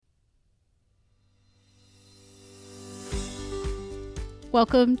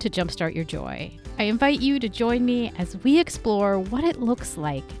Welcome to Jumpstart Your Joy. I invite you to join me as we explore what it looks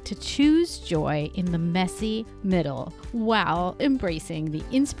like to choose joy in the messy middle while embracing the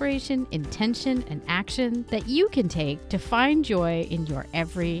inspiration, intention, and action that you can take to find joy in your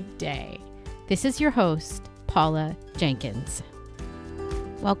everyday. This is your host, Paula Jenkins.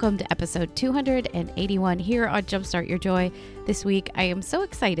 Welcome to episode 281 here on Jumpstart Your Joy. This week, I am so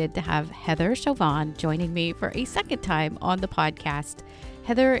excited to have Heather Chauvin joining me for a second time on the podcast.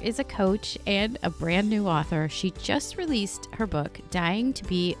 Heather is a coach and a brand new author. She just released her book, Dying to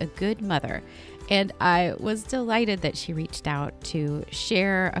Be a Good Mother. And I was delighted that she reached out to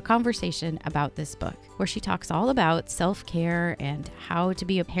share a conversation about this book, where she talks all about self-care and how to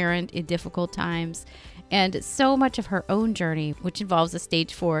be a parent in difficult times. And so much of her own journey, which involves a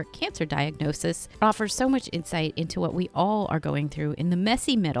stage 4 cancer diagnosis, offers so much insight into what we all are going through in the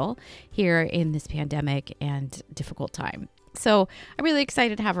messy middle here in this pandemic and difficult time. So I'm really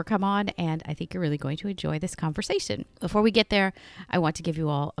excited to have her come on, and I think you're really going to enjoy this conversation. Before we get there, I want to give you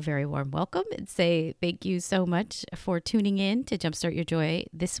all a very warm welcome and say thank you so much for tuning in to Jumpstart Your Joy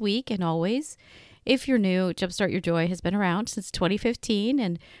this week and always. If you're new, Jumpstart Your Joy has been around since 2015,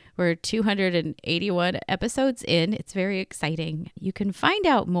 and we're 281 episodes in. It's very exciting. You can find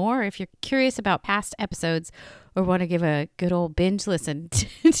out more if you're curious about past episodes or want to give a good old binge listen to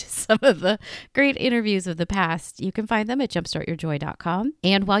some of the great interviews of the past. You can find them at jumpstartyourjoy.com.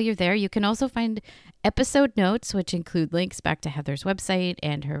 And while you're there, you can also find episode notes, which include links back to Heather's website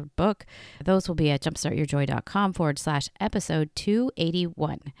and her book. Those will be at jumpstartyourjoy.com/episode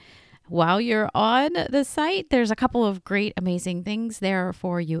 281. While you're on the site, there's a couple of great, amazing things there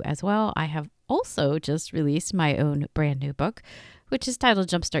for you as well. I have also just released my own brand new book, which is titled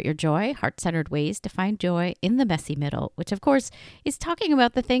Jumpstart Your Joy, Heart-Centered Ways to Find Joy in the Messy Middle, which of course is talking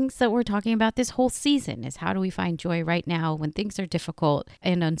about the things that we're talking about this whole season, is how do we find joy right now when things are difficult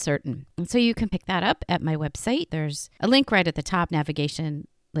and uncertain. And so you can pick that up at my website. There's a link right at the top, navigation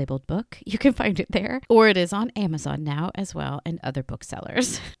labeled book. You can find it there, or it is on Amazon now as well and other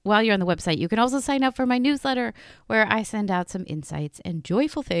booksellers. While you're on the website, you can also sign up for my newsletter, where I send out some insights and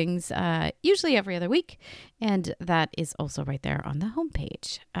joyful things, usually every other week. And that is also right there on the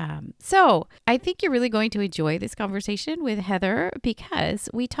homepage. So I think you're really going to enjoy this conversation with Heather, because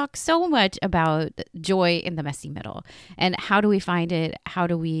we talk so much about joy in the messy middle and how do we find it, how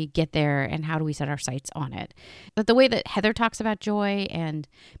do we get there, and how do we set our sights on it. But the way that Heather talks about joy and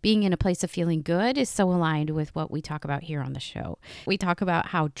being in a place of feeling good is so aligned with what we talk about here on the show. We talk about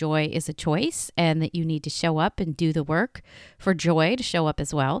how joy is a choice and that you need to show up and do the work for joy to show up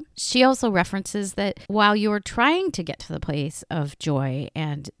as well. She also references that while you're trying to get to the place of joy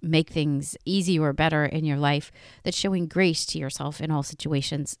and make things easier or better in your life, that showing grace to yourself in all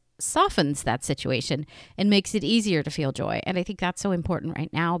situations softens that situation and makes it easier to feel joy. And I think that's so important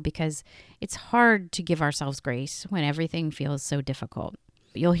right now, because it's hard to give ourselves grace when everything feels so difficult.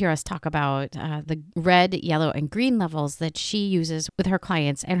 You'll hear us talk about the red, yellow, and green levels that she uses with her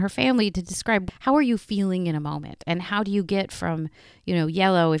clients and her family to describe how are you feeling in a moment, and how do you get from,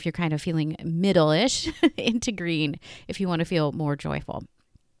 yellow if you're kind of feeling middle-ish into green if you want to feel more joyful.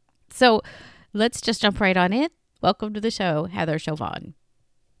 So let's just jump right on it. Welcome to the show, Heather Chauvin.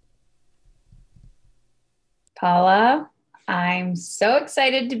 Paula, I'm so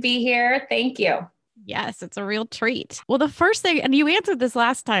excited to be here. Thank you. Yes, it's a real treat. Well, the first thing, and you answered this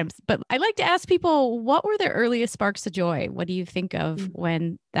last time, but I like to ask people, what were their earliest sparks of joy? What do you think of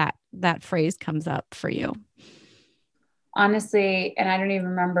when that phrase comes up for you? Honestly, and I don't even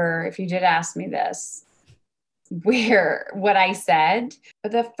remember if you did ask me this, what I said,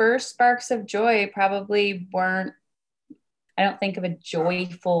 but the first sparks of joy probably weren't, I don't think of a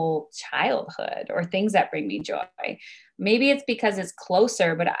joyful childhood or things that bring me joy. Maybe it's because it's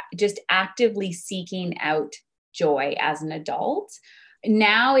closer, but just actively seeking out joy as an adult.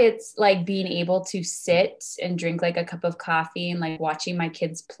 Now it's like being able to sit and drink like a cup of coffee and like watching my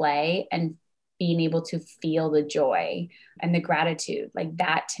kids play and being able to feel the joy and the gratitude. Like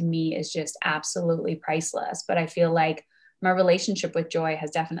that to me is just absolutely priceless. But I feel like my relationship with joy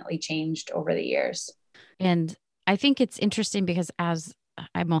has definitely changed over the years. And I think it's interesting because as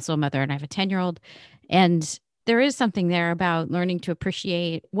I'm also a mother and I have a 10-year-old, and there is something there about learning to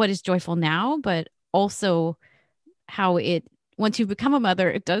appreciate what is joyful now, but also how once you become a mother,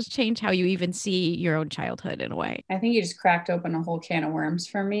 it does change how you even see your own childhood in a way. I think you just cracked open a whole can of worms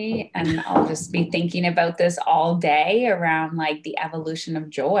for me. And I'll just be thinking about this all day around like the evolution of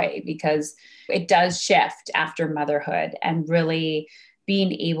joy, because it does shift after motherhood and really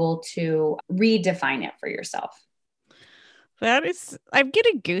being able to redefine it for yourself. I'm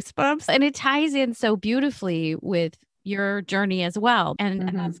getting goosebumps, and it ties in so beautifully with your journey as well. And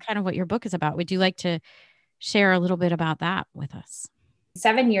Mhm. that's kind of what your book is about. Would you like to share a little bit about that with us?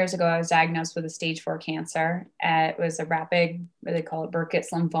 7 years ago, I was diagnosed with a stage 4 cancer. It was a rapid, what they call it,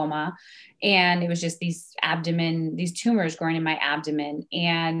 Burkitt's lymphoma. And it was just these tumors growing in my abdomen.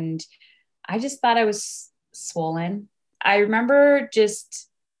 And I just thought I was swollen. I remember just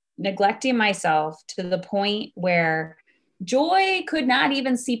neglecting myself to the point where joy could not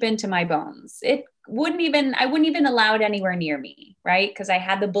even seep into my bones. I wouldn't even allow it anywhere near me, right? Because I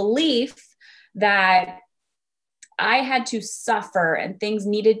had the belief that I had to suffer and things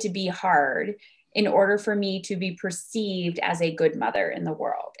needed to be hard in order for me to be perceived as a good mother in the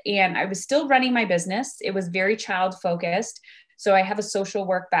world. And I was still running my business. It was very child focused. So I have a social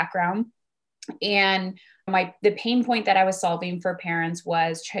work background, and the pain point that I was solving for parents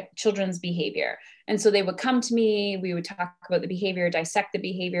was children's behavior. And so they would come to me, we would talk about the behavior, dissect the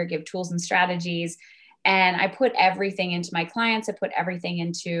behavior, give tools and strategies. And I put everything into my clients. I put everything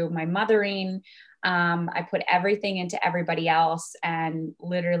into my mothering. I put everything into everybody else, and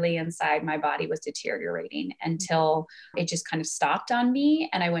literally inside my body was deteriorating until it just kind of stopped on me.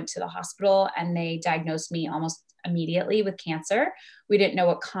 And I went to the hospital and they diagnosed me almost immediately with cancer. We didn't know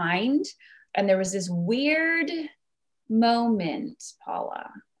what kind. And there was this weird moment, Paula,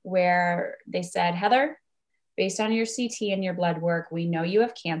 where they said, Heather, based on your CT and your blood work, we know you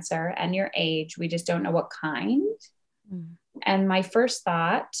have cancer and your age. We just don't know what kind. Mm. And my first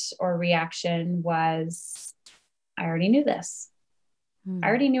thought or reaction was, I already knew this. I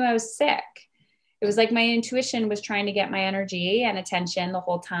already knew I was sick. It was like my intuition was trying to get my energy and attention the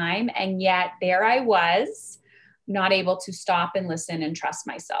whole time. And yet there I was, not able to stop and listen and trust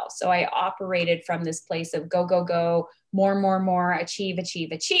myself. So I operated from this place of go, go, go, more, achieve,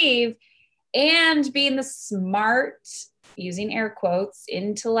 achieve, achieve, and being the smart, using air quotes,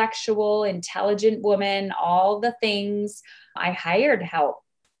 intellectual, intelligent woman, all the things. I hired help.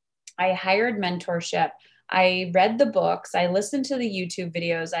 I hired mentorship. I read the books. I listened to the YouTube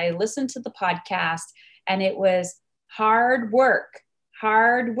videos. I listened to the podcast, and it was hard work.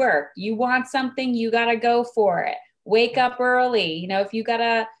 Hard work. You want something, you got to go for it. Wake up early. You know, if you got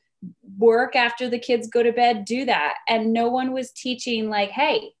to work after the kids go to bed, do that. And no one was teaching like,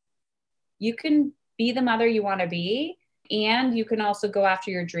 hey, you can be the mother you want to be, and you can also go after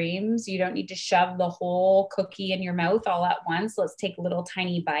your dreams. You don't need to shove the whole cookie in your mouth all at once. Let's take little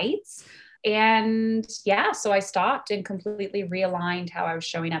tiny bites. And yeah, so I stopped and completely realigned how I was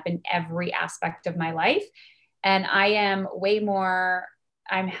showing up in every aspect of my life. And I am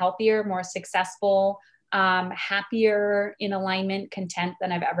I'm healthier, more successful, happier, in alignment, content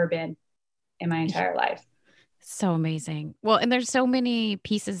than I've ever been in my entire life. So amazing. Well, and there's so many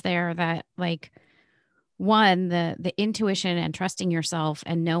pieces there that, like, one, the intuition and trusting yourself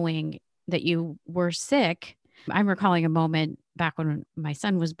and knowing that you were sick. I'm recalling a moment back when my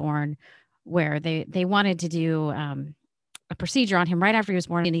son was born where they wanted to do a procedure on him right after he was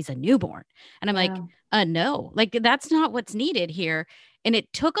born, and he's a newborn. And I'm like, no, like that's not what's needed here. And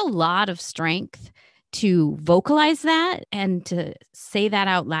it took a lot of strength to vocalize that and to say that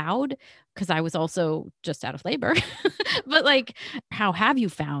out loud, because I was also just out of labor. But like, how have you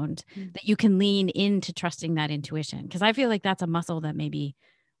found that you can lean into trusting that intuition? Because I feel like that's a muscle that maybe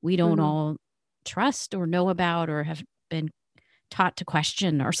we don't all trust or know about or have been taught to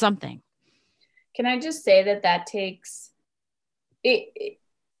question or something. Can I just say that takes it?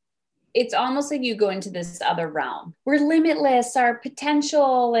 It's almost like you go into this other realm. We're limitless, our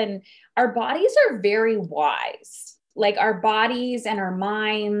potential, and our bodies are very wise. Like our bodies and our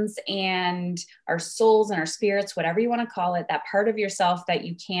minds and our souls and our spirits, whatever you want to call it, that part of yourself that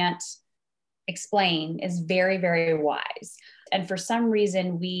you can't explain is very, very wise. And for some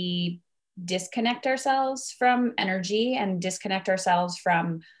reason, we disconnect ourselves from energy and disconnect ourselves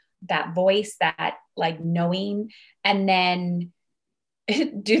from that voice, that like knowing, and then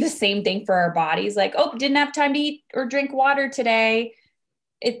do the same thing for our bodies. Like, oh, didn't have time to eat or drink water today.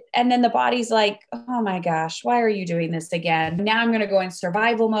 And then the body's like, oh my gosh, why are you doing this again? Now I'm going to go in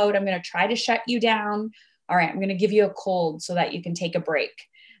survival mode. I'm going to try to shut you down. All right, I'm going to give you a cold so that you can take a break.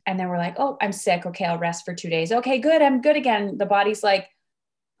 And then we're like, oh, I'm sick. Okay, I'll rest for 2 days. Okay, good. I'm good again. The body's like,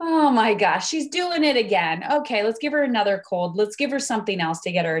 oh my gosh, she's doing it again. Okay, let's give her another cold. Let's give her something else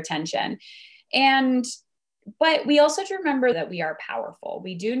to get her attention. But we also have to remember that we are powerful.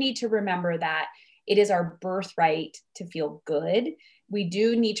 We do need to remember that it is our birthright to feel good. We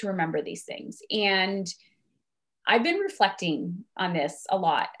do need to remember these things. And I've been reflecting on this a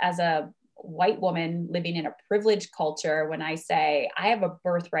lot as a white woman living in a privileged culture when I say I have a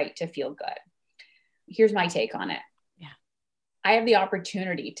birthright to feel good. Here's my take on it. Yeah. I have the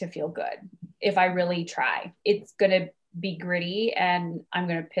opportunity to feel good. if I really try. It's going to be gritty and I'm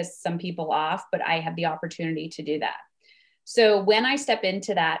going to piss some people off, but I have the opportunity to do that. So when I step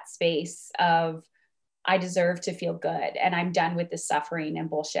into that space of I deserve to feel good and I'm done with the suffering and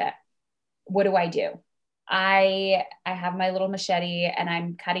bullshit, what do? I have my little machete and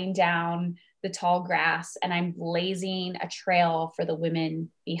I'm cutting down the tall grass and I'm blazing a trail for the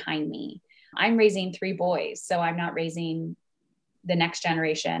women behind me. I'm raising 3 boys, so I'm not raising the next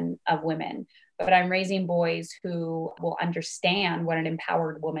generation of women, but I'm raising boys who will understand what an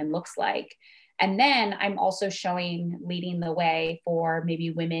empowered woman looks like. And then I'm also leading the way for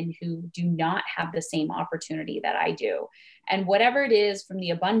maybe women who do not have the same opportunity that I do. And whatever it is, from the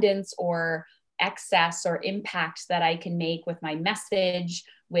abundance or excess or impact that I can make with my message,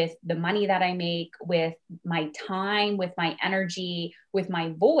 with the money that I make, with my time, with my energy, with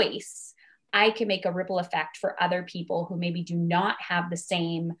my voice, I can make a ripple effect for other people who maybe do not have the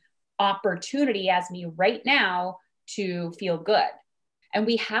same opportunity as me right now to feel good. And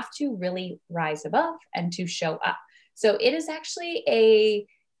we have to really rise above and to show up. So it is actually a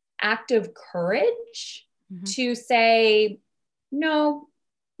act of courage to say, no,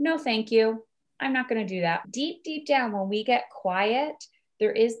 thank you. I'm not going to do that. Deep, deep down, when we get quiet,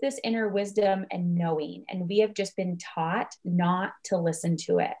 there is this inner wisdom and knowing, and we have just been taught not to listen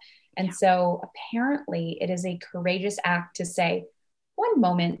to it. And so apparently it is a courageous act to say, one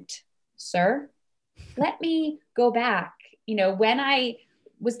moment, sir, let me go back. When I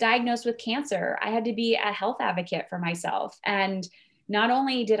was diagnosed with cancer, I had to be a health advocate for myself. And not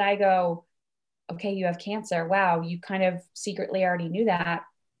only did I go, okay, you have cancer. Wow, you kind of secretly already knew that.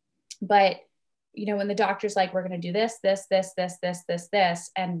 But, when the doctor's like, we're going to do this,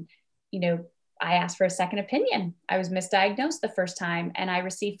 and, I asked for a second opinion. I was misdiagnosed the first time, and I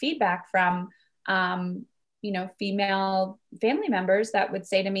received feedback from, female family members that would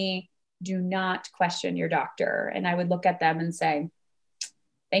say to me, do not question your doctor. And I would look at them and say,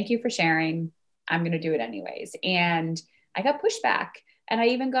 thank you for sharing. I'm going to do it anyways. And I got pushback, and I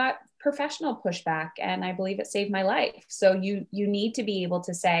even got professional pushback, and I believe it saved my life. So you need to be able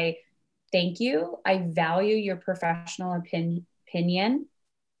to say, thank you. I value your professional opinion.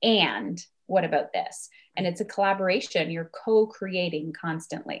 And what about this? And it's a collaboration. You're co-creating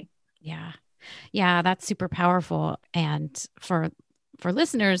constantly. Yeah. Yeah. That's super powerful. And for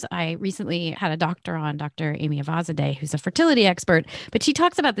listeners, I recently had a doctor on, Dr. Amy Avazadeh, who's a fertility expert, but she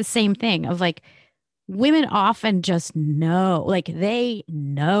talks about the same thing of like, women often just know, like they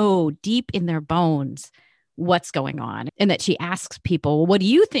know deep in their bones what's going on, and that she asks people, well, what do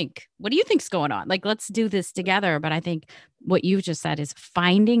you think? What do you think's going on? Like, let's do this together. But I think what you just said is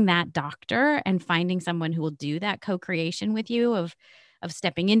finding that doctor and finding someone who will do that co-creation with you of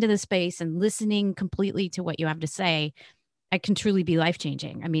stepping into the space and listening completely to what you have to say. It can truly be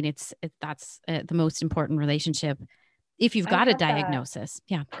life-changing. I mean, that's the most important relationship if you've got a diagnosis.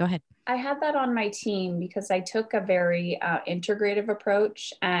 Yeah, go ahead. I had that on my team because I took a very integrative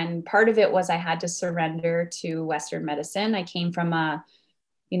approach. And part of it was I had to surrender to Western medicine. I came from I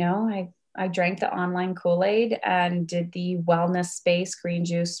drank the online Kool-Aid and did the wellness space, green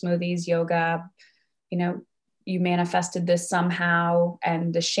juice, smoothies, yoga. You manifested this somehow,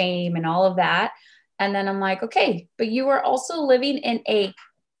 and the shame and all of that. And then I'm like, okay, but you were also living in a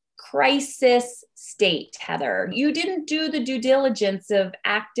crisis state, Heather. You didn't do the due diligence of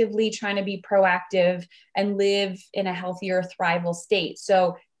actively trying to be proactive and live in a healthier, thrival state.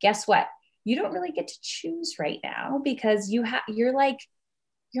 So guess what? You don't really get to choose right now because you're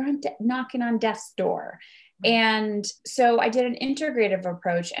knocking on death's door. And so I did an integrative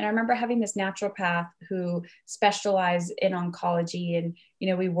approach. And I remember having this naturopath who specialized in oncology. And,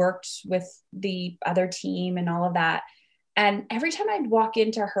 we worked with the other team and all of that. And every time I'd walk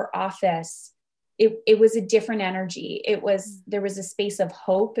into her office, it was a different energy. There was a space of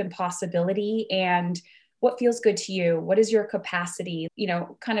hope and possibility and what feels good to you. What is your capacity?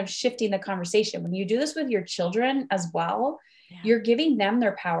 Kind of shifting the conversation. When you do this with your children as well, you're giving them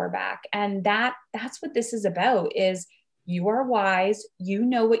their power back. And that's what this is about is you are wise, you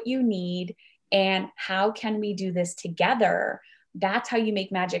know what you need, and how can we do this together? That's how you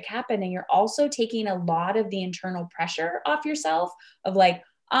make magic happen. And you're also taking a lot of the internal pressure off yourself of like,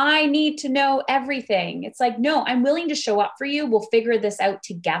 I need to know everything. It's like, no, I'm willing to show up for you. We'll figure this out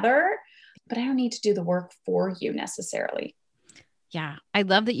together, but I don't need to do the work for you necessarily. Yeah. I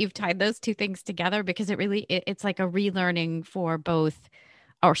love that you've tied those two things together because it's like a relearning for both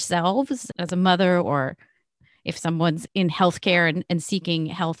ourselves as a mother, or if someone's in healthcare and seeking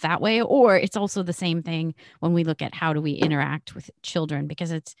health that way, or it's also the same thing when we look at how do we interact with children,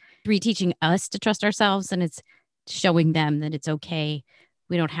 because it's reteaching us to trust ourselves and it's showing them that it's okay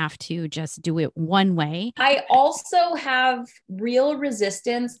We don't have to just do it one way. I also have real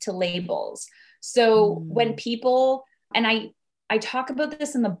resistance to labels. So when people, and I talk about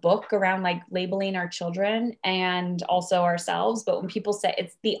this in the book around like labeling our children and also ourselves, but when people say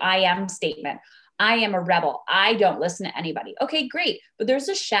it's the I am statement, I am a rebel, I don't listen to anybody. Okay, great. But there's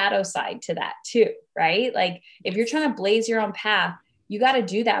a shadow side to that too, right? Like if you're trying to blaze your own path, you got to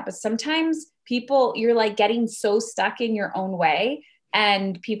do that. But sometimes people, you're like getting so stuck in your own way.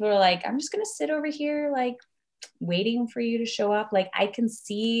 And people are like, I'm just going to sit over here, like waiting for you to show up. Like I can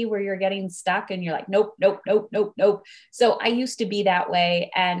see where you're getting stuck and you're like, nope, nope, nope, nope, nope. So I used to be that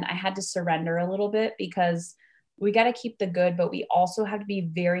way. And I had to surrender a little bit because we got to keep the good, but we also have to be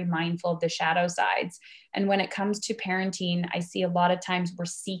very mindful of the shadow sides. And when it comes to parenting, I see a lot of times we're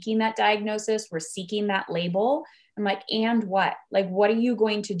seeking that diagnosis, we're seeking that label. I'm like, and what? Like, what are you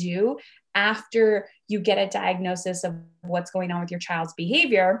going to do after you get a diagnosis of what's going on with your child's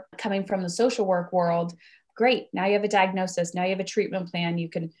behavior? Coming from the social work world, great. Now you have a diagnosis. Now you have a treatment plan. You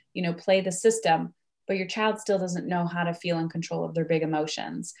can, play the system, but your child still doesn't know how to feel in control of their big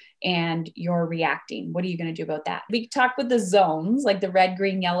emotions and you're reacting. What are you going to do about that? We talked with the zones, like the red,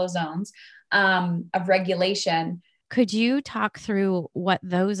 green, yellow zones of regulation. Could you talk through what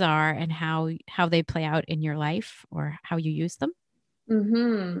those are and how they play out in your life or how you use them?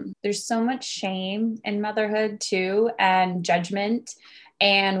 There's so much shame in motherhood too, and judgment.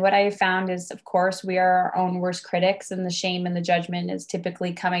 And what I have found is, of course, we are our own worst critics, and the shame and the judgment is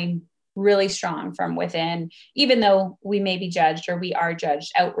typically coming really strong from within, even though we may be judged or we are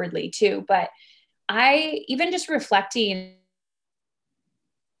judged outwardly too. But I even just reflecting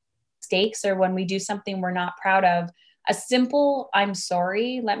mistakes or when we do something we're not proud of, a simple I'm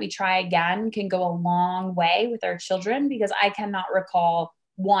sorry, let me try again can go a long way with our children, because I cannot recall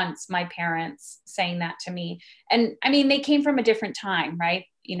once my parents saying that to me. And I mean, they came from a different time, right?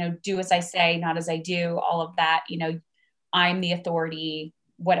 Do as I say, not as I do, all of that, I'm the authority,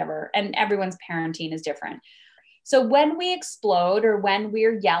 whatever. And everyone's parenting is different. So when we explode or when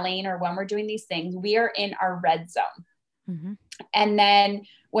we're yelling or when we're doing these things, we are in our red zone. Mm-hmm. And then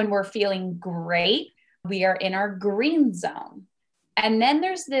when we're feeling great, we are in our green zone. And then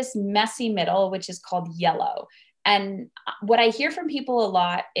there's this messy middle, which is called yellow. And what I hear from people a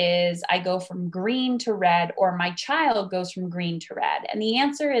lot is I go from green to red, or my child goes from green to red. And the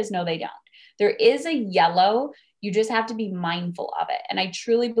answer is no, they don't. There is a yellow. You just have to be mindful of it. And I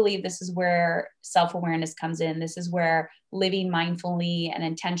truly believe this is where self-awareness comes in. This is where living mindfully and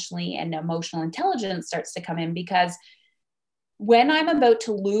intentionally and emotional intelligence starts to come in, because when I'm about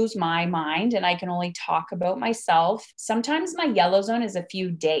to lose my mind and I can only talk about myself, sometimes my yellow zone is a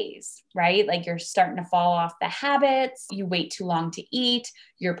few days, right? Like you're starting to fall off the habits, you wait too long to eat,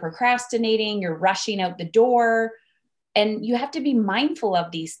 you're procrastinating, you're rushing out the door. And you have to be mindful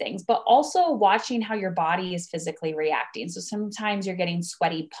of these things, but also watching how your body is physically reacting. So sometimes you're getting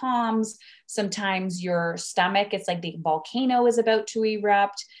sweaty palms, sometimes your stomach, it's like the volcano is about to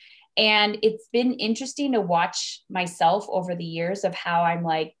erupt. And it's been interesting to watch myself over the years of how I'm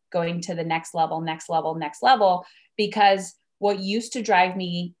like going to the next level, next level, next level, because what used to drive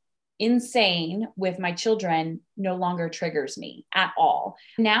me insane with my children no longer triggers me at all.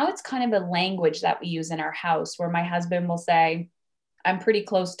 Now it's kind of a language that we use in our house where my husband will say, I'm pretty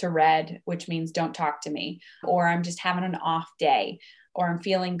close to red, which means don't talk to me, or I'm just having an off day, or I'm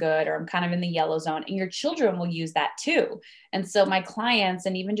feeling good, or I'm kind of in the yellow zone. And your children will use that too. And so my clients,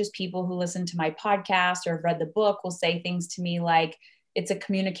 and even just people who listen to my podcast or have read the book, will say things to me like, it's a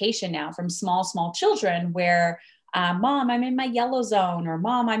communication now from small children where, Mom, I'm in my yellow zone, or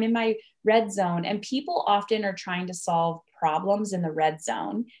Mom, I'm in my red zone. And people often are trying to solve problems in the red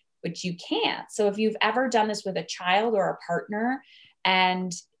zone, which you can't. So if you've ever done this with a child or a partner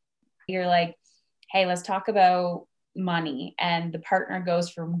and you're like, hey, let's talk about money, and the partner goes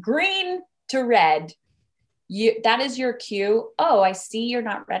from green to red, that is your cue. Oh, I see you're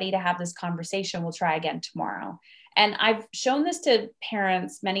not ready to have this conversation. We'll try again tomorrow. And I've shown this to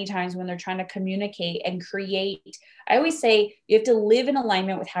parents many times when they're trying to communicate and create. I always say you have to live in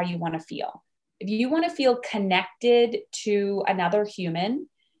alignment with how you want to feel. If you want to feel connected to another human,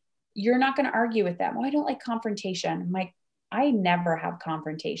 you're not going to argue with them. Oh, I don't like confrontation. I'm like, I never have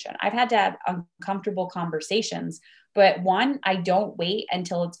confrontation. I've had to have uncomfortable conversations, but one, I don't wait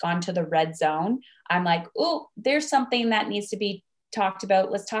until it's gone to the red zone. I'm like, oh, there's something that needs to be talked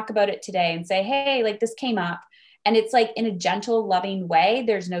about. Let's talk about it today, and say, hey, like this came up. And it's like in a gentle, loving way.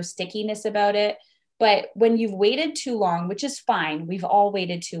 There's no stickiness about it. But when you've waited too long, which is fine, we've all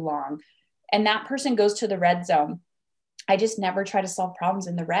waited too long, and that person goes to the red zone, I just never try to solve problems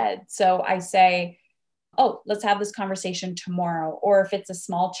in the red. So I say, oh, let's have this conversation tomorrow. Or if it's a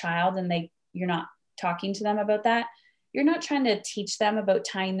small child and you're not talking to them about that, you're not trying to teach them about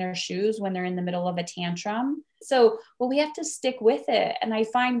tying their shoes when they're in the middle of a tantrum. So, well, we have to stick with it. And I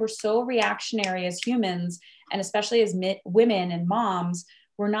find we're so reactionary as humans, and especially as women and moms,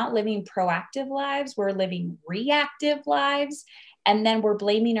 we're not living proactive lives. We're living reactive lives. And then we're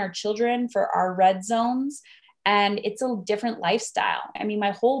blaming our children for our red zones. And it's a different lifestyle. I mean,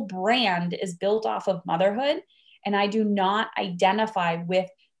 my whole brand is built off of motherhood, and I do not identify with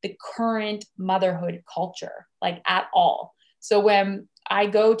the current motherhood culture, like at all. So when I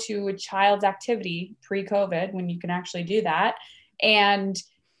go to a child's activity pre-COVID, when you can actually do that, and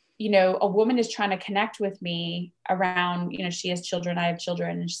a woman is trying to connect with me around, she has children, I have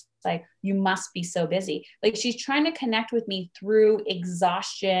children, and she's like, you must be so busy. Like, she's trying to connect with me through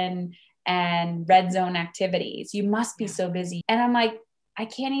exhaustion and red zone activities. You must be so busy. And I'm like, I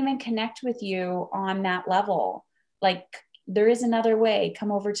can't even connect with you on that level. Like, there is another way.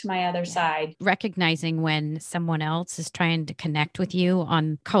 Come over to my other side. Recognizing when someone else is trying to connect with you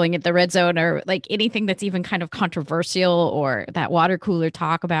on calling it the red zone, or like anything that's even kind of controversial, or that water cooler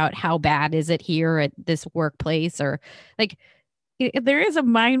talk about how bad is it here at this workplace, or like there is a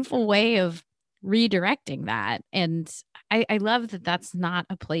mindful way of redirecting that. And I love that that's not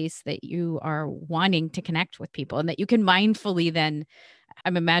a place that you are wanting to connect with people, and that you can mindfully then,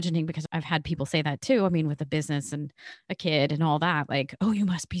 I'm imagining, because I've had people say that too. I mean, with a business and a kid and all that, like, oh, you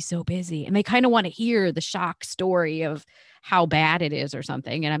must be so busy. And they kind of want to hear the shock story of how bad it is or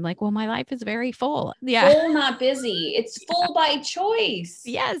something. And I'm like, well, my life is very full. Yeah. Full, not busy. It's full by choice.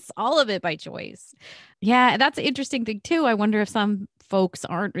 Yes. All of it by choice. Yeah. That's an interesting thing too. I wonder if some folks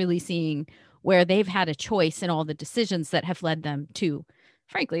aren't really seeing where they've had a choice in all the decisions that have led them to,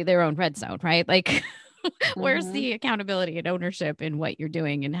 frankly, their own red zone, right? Like, where's the accountability and ownership in what you're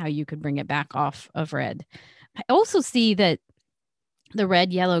doing and how you could bring it back off of red? I also see that the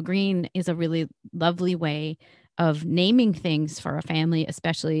red, yellow, green is a really lovely way of naming things for a family,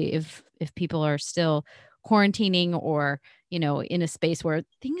 especially if people are still quarantining, or in a space where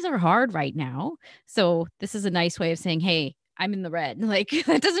things are hard right now. So this is a nice way of saying, hey, I'm in the red. Like,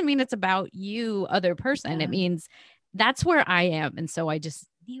 that doesn't mean it's about you, other person. It means that's where I am, and so I just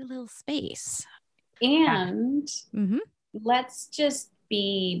need a little space. And let's just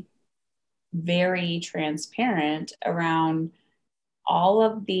be very transparent around all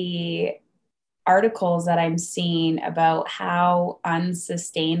of the articles that I'm seeing about how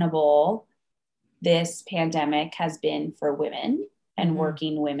unsustainable this pandemic has been for women and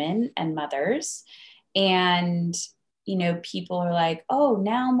working women and mothers. And, people are like, oh,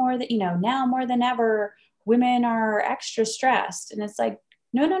 now more than ever, women are extra stressed. And it's like,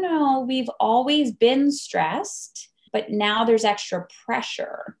 no, we've always been stressed, but now there's extra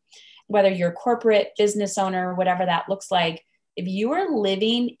pressure. Whether you're a corporate business owner, whatever that looks like, if you are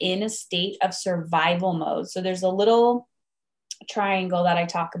living in a state of survival mode, so there's a little triangle that I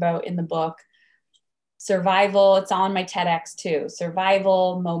talk about in the book. Survival, it's on my TEDx too.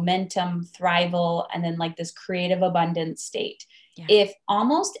 Survival, momentum, thrival, and then like this creative abundance state. Yeah. If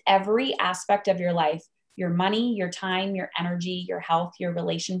almost every aspect of your life, your money, your time, your energy, your health, your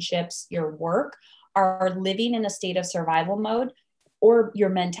relationships, your work, are living in a state of survival mode, or your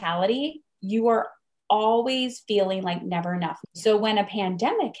mentality, you are always feeling like never enough. So when a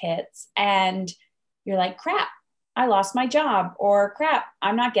pandemic hits and you're like, crap, I lost my job, or crap,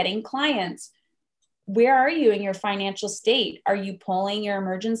 I'm not getting clients. Where are you in your financial state? Are you pulling your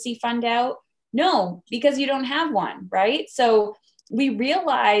emergency fund out? No, because you don't have one, right? So we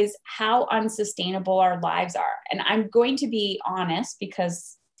realize how unsustainable our lives are. And I'm going to be honest,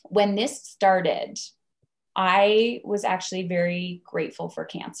 because when this started, I was actually very grateful for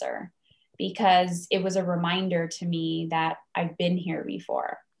cancer, because it was a reminder to me that I've been here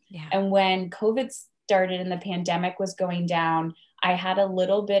before. Yeah. And when COVID started and the pandemic was going down, I had a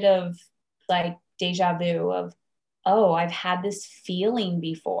little bit of like deja vu of, oh, I've had this feeling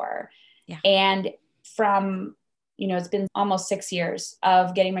before. Yeah. And from, it's been almost 6 years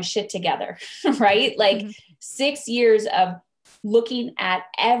of getting my shit together, right? Like 6 years of looking at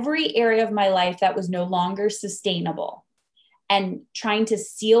every area of my life that was no longer sustainable and trying to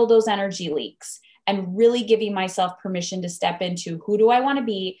seal those energy leaks, and really giving myself permission to step into, who do I want to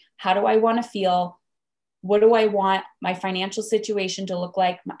be? How do I want to feel? What do I want my financial situation to look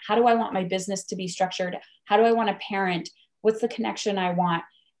like? How do I want my business to be structured? How do I want to parent? What's the connection I want?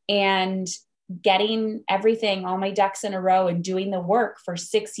 And getting everything, all my ducks in a row, and doing the work for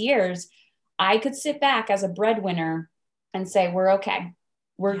 6 years, I could sit back as a breadwinner and say, we're okay.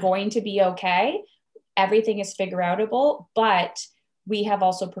 We're going to be okay. Everything is figure outable, but we have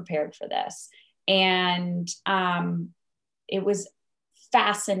also prepared for this. And it was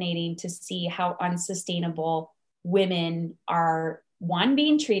fascinating to see how unsustainable women are, one,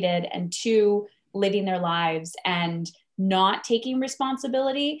 being treated, and two, living their lives and not taking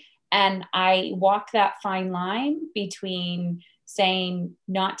responsibility. And I walk that fine line between saying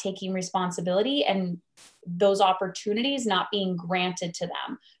not taking responsibility and those opportunities not being granted to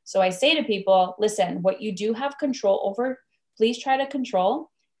them. So I say to people, listen, what you do have control over, please try to control.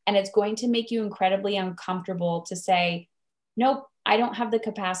 And it's going to make you incredibly uncomfortable to say, nope, I don't have the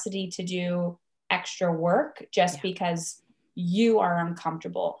capacity to do extra work just because you are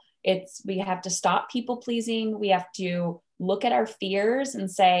uncomfortable. We have to stop people pleasing. We have to look at our fears and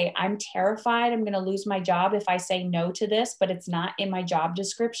say, I'm terrified. I'm going to lose my job if I say no to this, but it's not in my job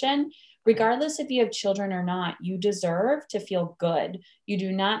description. Regardless if you have children or not, you deserve to feel good. You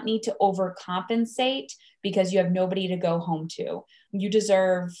do not need to overcompensate because you have nobody to go home to. You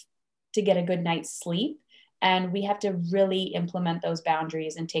deserve to get a good night's sleep. And we have to really implement those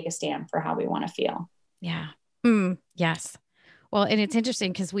boundaries and take a stand for how we want to feel. Yeah. Yes. Well, and it's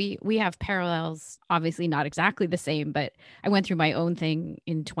interesting because we have parallels, obviously not exactly the same, but I went through my own thing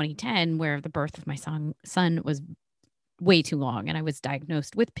in 2010 where the birth of my son was way too long and I was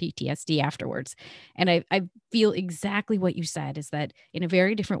diagnosed with PTSD afterwards. And I feel exactly what you said, is that in a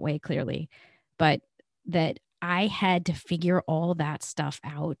very different way, clearly, but that I had to figure all that stuff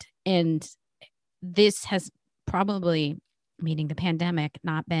out. And this has probably, meaning the pandemic,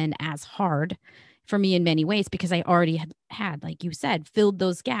 not been as hard for me in many ways because I already had, like you said, filled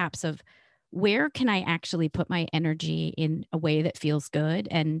those gaps of where can I actually put my energy in a way that feels good.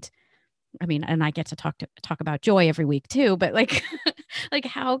 And I mean, and I get to talk about joy every week too, but like, like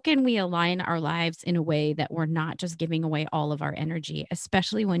how can we align our lives in a way that we're not just giving away all of our energy,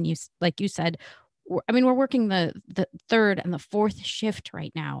 especially when you, like you said, we're working the third and the fourth shift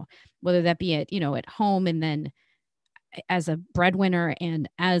right now, whether that be at home and then as a breadwinner and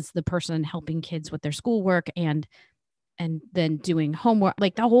as the person helping kids with their schoolwork and then doing homework.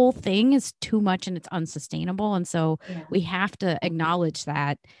 Like the whole thing is too much and it's unsustainable. And so we have to acknowledge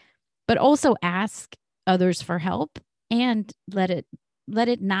that, but also ask others for help and let it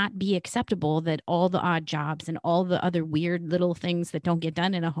not be acceptable that all the odd jobs and all the other weird little things that don't get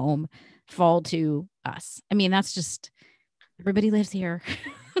done in a home fall to us. I mean, that's just, everybody lives here.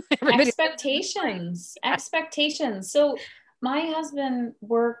 Expectations. So my husband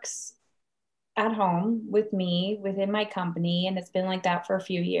works at home with me within my company, and it's been like that for a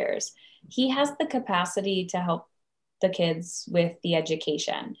few years. He has the capacity to help the kids with the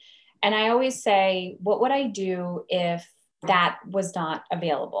education. And I always say, what would I do if that was not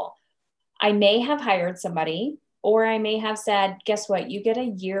available? I may have hired somebody, or I may have said, guess what? You get a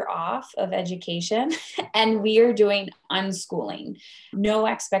year off of education and we are doing unschooling, no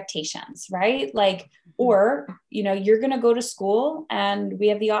expectations, right? Like, or, you're going to go to school and we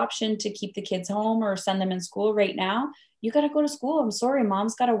have the option to keep the kids home or send them in school right now. You got to go to school. I'm sorry,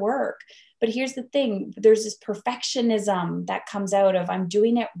 mom's got to work. But here's the thing, there's this perfectionism that comes out of I'm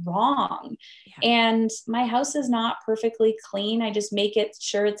doing it wrong. Yeah. And my house is not perfectly clean. I just make it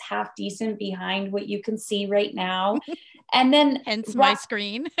sure it's half decent behind what you can see right now. And then hence my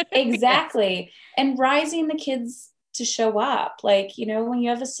screen. Exactly. Yes. And rising the kids to show up. Like, when you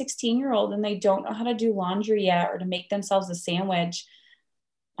have a 16-year-old and they don't know how to do laundry yet or to make themselves a sandwich,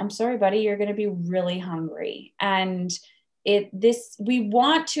 I'm sorry, buddy, you're going to be really hungry. And we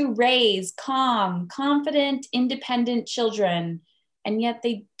want to raise calm, confident, independent children, and yet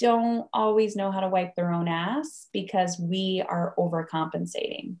they don't always know how to wipe their own ass because we are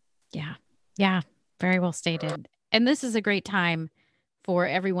overcompensating. Yeah, very well stated. And this is a great time for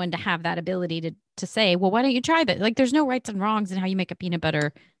everyone to have that ability to say, well, why don't you try that? Like, there's no rights and wrongs in how you make a peanut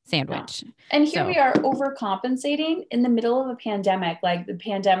butter sandwich. No. And here we are overcompensating in the middle of a pandemic. Like, the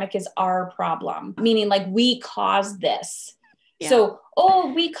pandemic is our problem, meaning like we caused this. Yeah. So,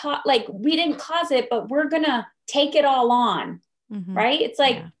 we didn't cause it, but we're going to take it all on. Mm-hmm. Right. It's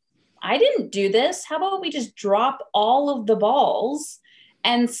like, I didn't do this. How about we just drop all of the balls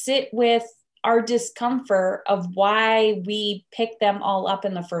and sit with our discomfort of why we picked them all up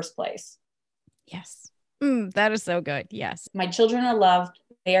in the first place? Yes. That is so good. Yes. My children are loved.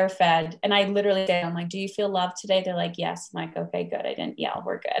 They are fed. And I literally say, I'm like, do you feel loved today? They're like, yes. I'm like, okay, good. I didn't yell.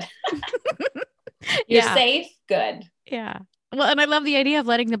 We're good. You're safe. Good. Yeah. Well, and I love the idea of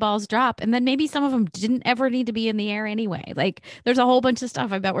letting the balls drop. And then maybe some of them didn't ever need to be in the air anyway. Like, there's a whole bunch of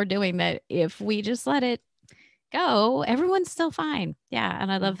stuff I bet we're doing that if we just let it go, everyone's still fine. Yeah. And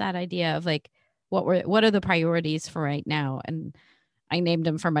I love that idea of like, what are the priorities for right now? And I named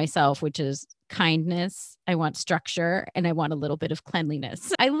them for myself, which is kindness. I want structure, and I want a little bit of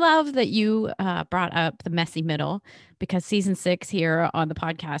cleanliness. I love that you brought up the messy middle, because season 6 here on the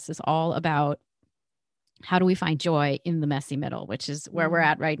podcast is all about how do we find joy in the messy middle, which is where we're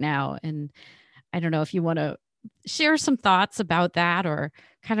at right now. And I don't know if you want to share some thoughts about that, or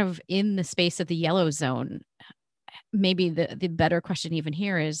kind of in the space of the yellow zone. Maybe the better question even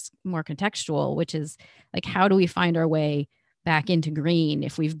here is more contextual, which is like, how do we find our way back into green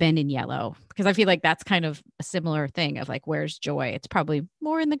if we've been in yellow? Because I feel like that's kind of a similar thing of like, where's joy? It's probably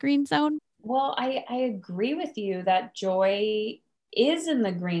more in the green zone. Well, I agree with you that joy is in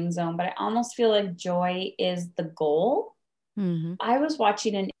the green zone, but I almost feel like joy is the goal. Mm-hmm. I was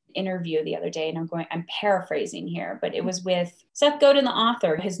watching an interview the other day, and I'm paraphrasing here, but it was with Seth Godin, the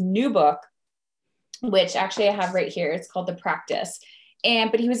author, his new book, which actually I have right here. It's called The Practice.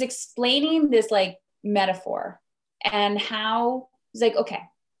 But he was explaining this like metaphor, and how he's like, okay,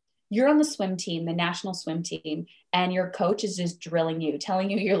 you're on the swim team, the national swim team, and your coach is just drilling you, telling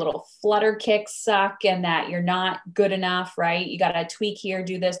you your little flutter kicks suck and that you're not good enough, right? You got to tweak here,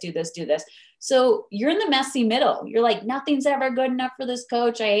 do this, do this, do this. So you're in the messy middle. You're like, nothing's ever good enough for this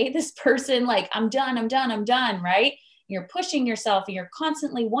coach. I hate this person. Like, I'm done, right? You're pushing yourself and you're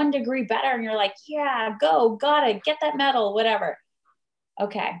constantly 1 degree better. And you're like, yeah, go, got it, get that medal, whatever.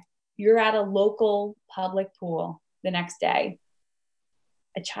 Okay. You're at a local public pool the next day.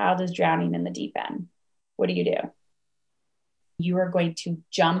 A child is drowning in the deep end. What do? You are going to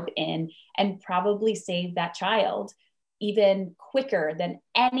jump in and probably save that child even quicker than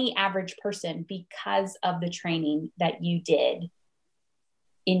any average person because of the training that you did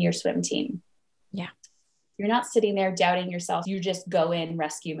in your swim team. Yeah. You're not sitting there doubting yourself. You just go in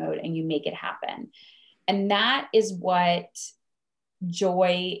rescue mode and you make it happen. And that is what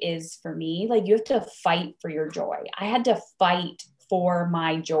joy is for me. Like, you have to fight for your joy. I had to fight for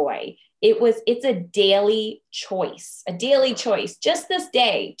my joy. It's a daily choice. Just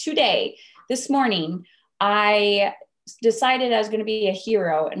today, this morning, I decided I was going to be a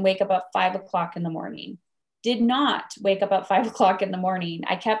hero and wake up at 5 o'clock in the morning. Did not wake up at 5 o'clock in the morning.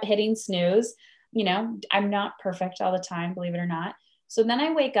 I kept hitting snooze. I'm not perfect all the time, believe it or not. So then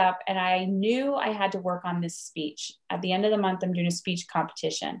I wake up and I knew I had to work on this speech. At the end of the month, I'm doing a speech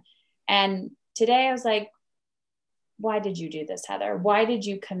competition. And today I was like, why did you do this, Heather? Why did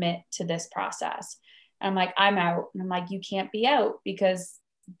you commit to this process? And I'm like, I'm out. And I'm like, you can't be out because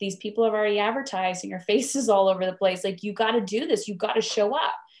these people have already advertised and your face is all over the place. Like, you got to do this. You got to show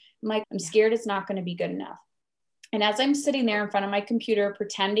up. I'm like, I'm scared it's not going to be good enough. And as I'm sitting there in front of my computer,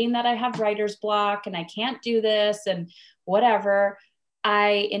 pretending that I have writer's block and I can't do this and whatever,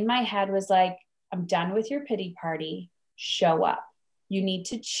 in my head was like, I'm done with your pity party. Show up. You need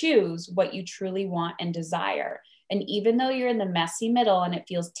to choose what you truly want and desire. And even though you're in the messy middle and it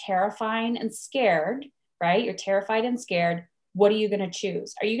feels terrifying and scared, right? You're terrified and scared. What are you going to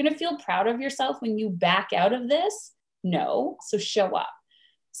choose? Are you going to feel proud of yourself when you back out of this? No. So show up.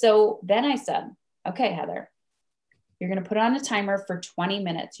 So then I said, okay, Heather, you're going to put on a timer for 20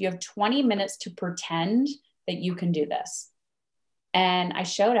 minutes. You have 20 minutes to pretend that you can do this. And I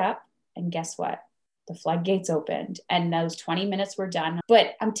showed up, and guess what? The floodgates opened and those 20 minutes were done.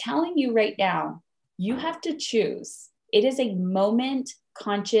 But I'm telling you right now, you have to choose. It is a moment,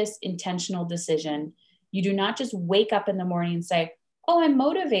 conscious, intentional decision. You do not just wake up in the morning and say, oh, I'm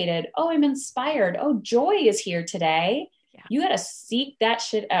motivated. Oh, I'm inspired. Oh, joy is here today. Yeah. You got to seek that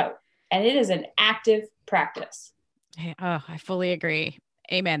shit out. And it is an active practice. I fully agree.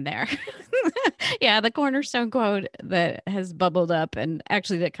 Amen there. Yeah, the cornerstone quote that has bubbled up, and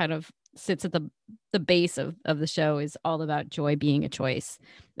actually that kind of sits at the base of the show, is all about joy being a choice,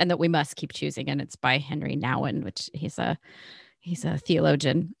 and that we must keep choosing. And it's by Henry Nouwen, which he's a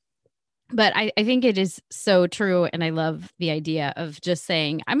theologian. But I think it is so true. And I love the idea of just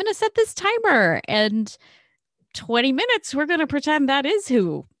saying, I'm going to set this timer, and 20 minutes, we're going to pretend that is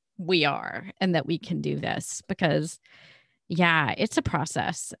who we are and that we can do this. Because yeah, it's a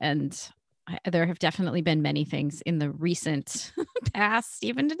process. And there have definitely been many things in the recent past,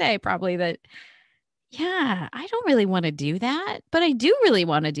 even today, probably, that, yeah, I don't really want to do that, but I do really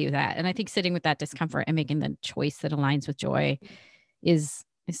want to do that. And I think sitting with that discomfort and making the choice that aligns with joy is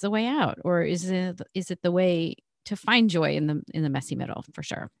the way out. Or is it the way to find joy in the messy middle? For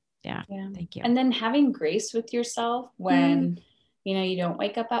sure. Yeah. Thank you. And then having grace with yourself when you don't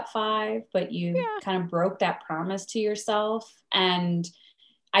wake up at 5, but you kind of broke that promise to yourself. And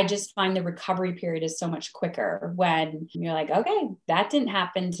I just find the recovery period is so much quicker when you're like, okay, that didn't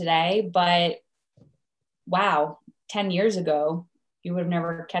happen today, but wow, 10 years ago, you would have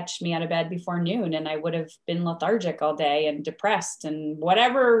never catch me out of bed before noon, and I would have been lethargic all day and depressed and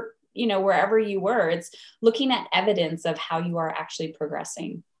whatever, wherever you were. It's looking at evidence of how you are actually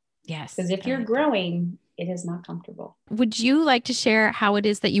progressing. Yes. Because if you're growing, it is not comfortable. Would you like to share how it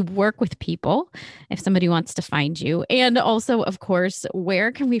is that you work with people if somebody wants to find you? And also, of course,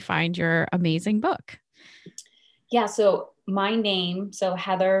 where can we find your amazing book? Yeah. So my name, so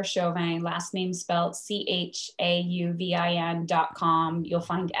Heather Chauvin, last name spelled CHAUVIN.com. You'll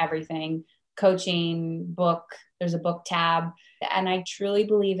find everything, coaching, book, there's a book tab. And I truly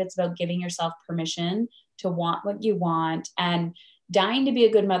believe it's about giving yourself permission to want what you want. And Dying to Be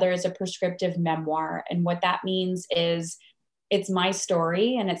a Good Mother is a prescriptive memoir. And what that means is it's my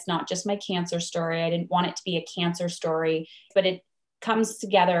story, and it's not just my cancer story. I didn't want it to be a cancer story, but it comes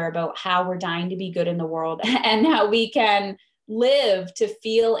together about how we're dying to be good in the world and how we can live to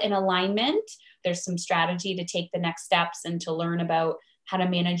feel in alignment. There's some strategy to take the next steps and to learn about how to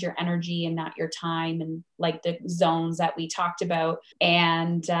manage your energy and not your time, and like the zones that we talked about.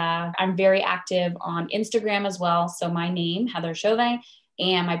 And I'm very active on Instagram as well. So my name, Heather Chauvin,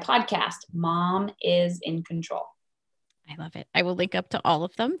 and my podcast, Mom is in Control. I love it. I will link up to all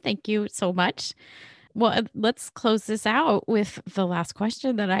of them. Thank you so much. Well, let's close this out with the last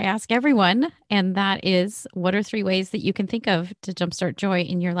question that I ask everyone. And that is, what are 3 ways that you can think of to jumpstart joy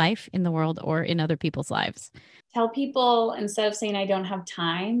in your life, in the world, or in other people's lives? Tell people, instead of saying I don't have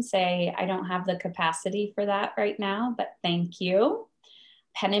time, say I don't have the capacity for that right now, but thank you.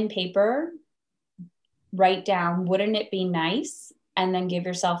 Pen and paper, write down, wouldn't it be nice? And then give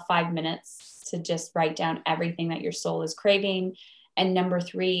yourself 5 minutes to just write down everything that your soul is craving. And number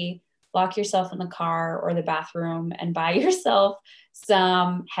 3, lock yourself in the car or the bathroom and buy yourself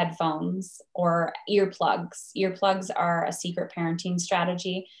some headphones or earplugs. Earplugs are a secret parenting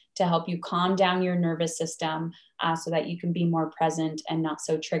strategy to help you calm down your nervous system so that you can be more present and not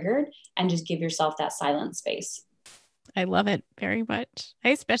so triggered, and just give yourself that silent space. I love it very much. I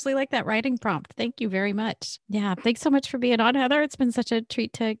especially like that writing prompt. Thank you very much. Yeah. Thanks so much for being on, Heather. It's been such a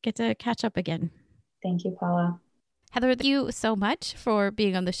treat to get to catch up again. Thank you, Paula. Heather, thank you so much for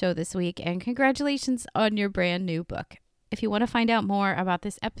being on the show this week, and congratulations on your brand new book. If you want to find out more about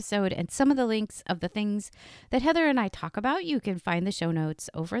this episode and some of the links of the things that Heather and I talk about, you can find the show notes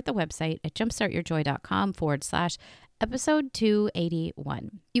over at the website at jumpstartyourjoy.com/episode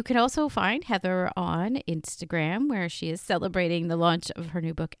 281. You can also find Heather on Instagram, where she is celebrating the launch of her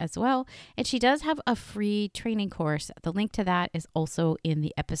new book as well. And she does have a free training course. The link to that is also in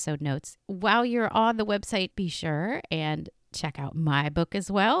the episode notes. While you're on the website, be sure and check out my book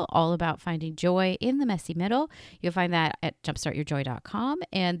as well, all about finding joy in the messy middle. You'll find that at jumpstartyourjoy.com.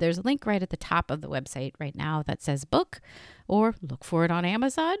 And there's a link right at the top of the website right now that says book, or look for it on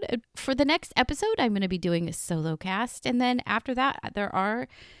Amazon. For the next episode, I'm going to be doing a solo cast. And then after that, there are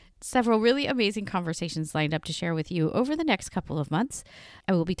several really amazing conversations lined up to share with you over the next couple of months.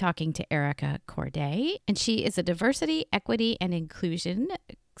 I will be talking to Erica Corday, and she is a diversity, equity, and inclusion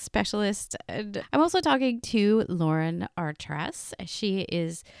specialist. And I'm also talking to Lauren Artress. She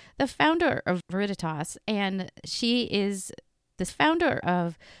is the founder of Veritas, and she is the founder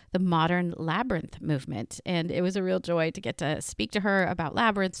of the Modern Labyrinth movement. And it was a real joy to get to speak to her about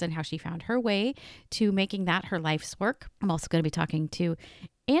labyrinths and how she found her way to making that her life's work. I'm also going to be talking to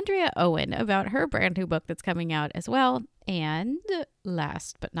Andrea Owen about her brand new book that's coming out as well. And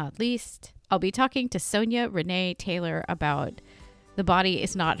last but not least, I'll be talking to Sonia Renee Taylor about The Body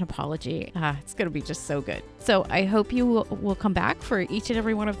is Not an Apology. It's going to be just so good. So I hope you will come back for each and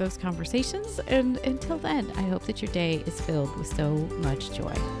every one of those conversations. And until then, I hope that your day is filled with so much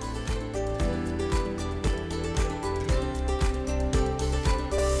joy.